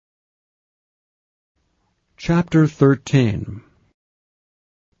Chapter 13.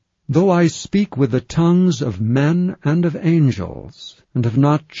 Though I speak with the tongues of men and of angels, and have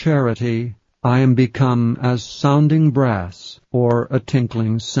not charity, I am become as sounding brass, or a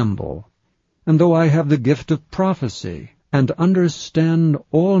tinkling cymbal. And though I have the gift of prophecy, and understand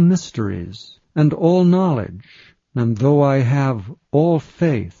all mysteries, and all knowledge, and though I have all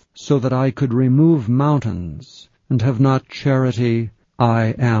faith, so that I could remove mountains, and have not charity,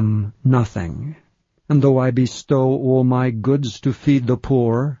 I am nothing. And though I bestow all my goods to feed the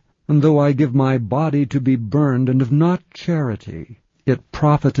poor, and though I give my body to be burned, and have not charity, it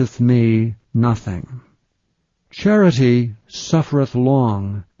profiteth me nothing. Charity suffereth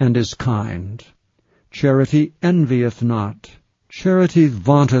long, and is kind. Charity envieth not. Charity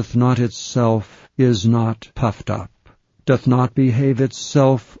vaunteth not itself, is not puffed up, doth not behave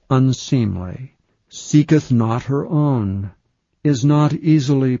itself unseemly, seeketh not her own, is not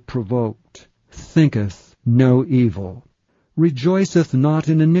easily provoked, thinketh no evil, rejoiceth not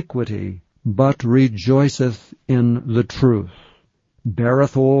in iniquity, but rejoiceth in the truth,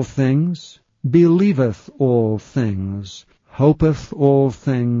 beareth all things, believeth all things, hopeth all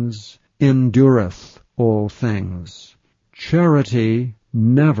things, endureth all things. Charity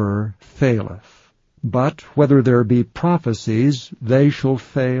never faileth. But whether there be prophecies, they shall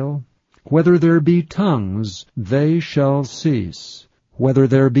fail. Whether there be tongues, they shall cease. Whether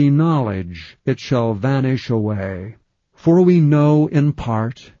there be knowledge, it shall vanish away. For we know in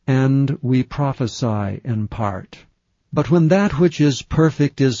part, and we prophesy in part. But when that which is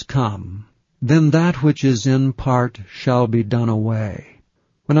perfect is come, then that which is in part shall be done away.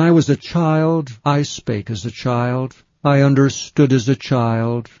 When I was a child, I spake as a child, I understood as a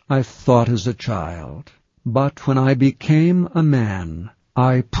child, I thought as a child. But when I became a man,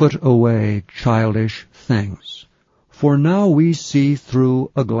 I put away childish things. For now we see through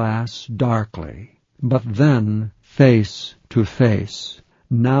a glass darkly, but then face to face.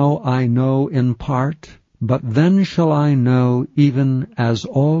 Now I know in part, but then shall I know even as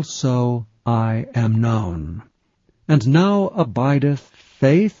also I am known. And now abideth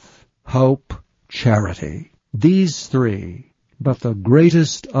faith, hope, charity. These three, but the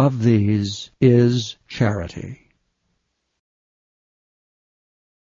greatest of these is charity.